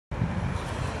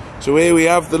So here we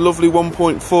have the lovely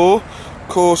 1.4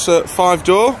 Corsa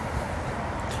 5-door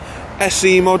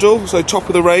SE model, so top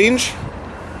of the range.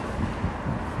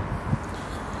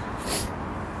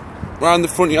 Around the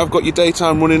front I've got your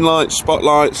daytime running lights,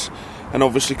 spotlights, and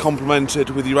obviously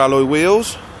complemented with your alloy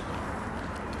wheels.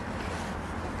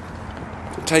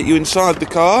 I'll take you inside the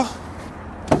car.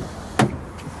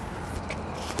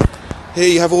 Here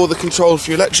you have all the controls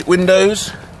for your electric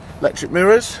windows, electric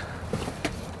mirrors,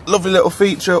 lovely little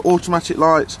feature, automatic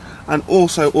lights, and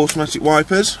also automatic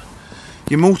wipers.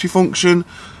 Your multifunctional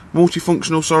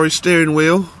steering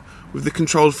wheel with the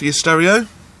control for your stereo,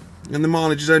 and the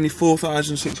mileage is only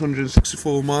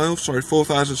 4,664 miles. Sorry,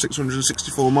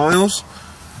 4,664 miles.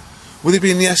 With it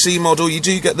being the SE model, you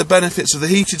do get the benefits of the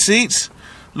heated seats,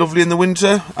 lovely in the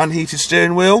winter, and heated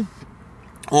steering wheel.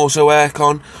 Also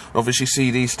aircon, obviously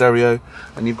CD stereo,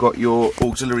 and you've got your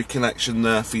auxiliary connection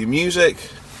there for your music.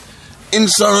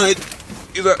 Inside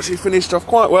is actually finished off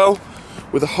quite well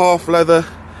with a half leather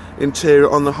interior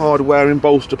on the hardware and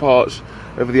bolster parts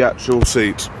of the actual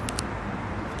seat.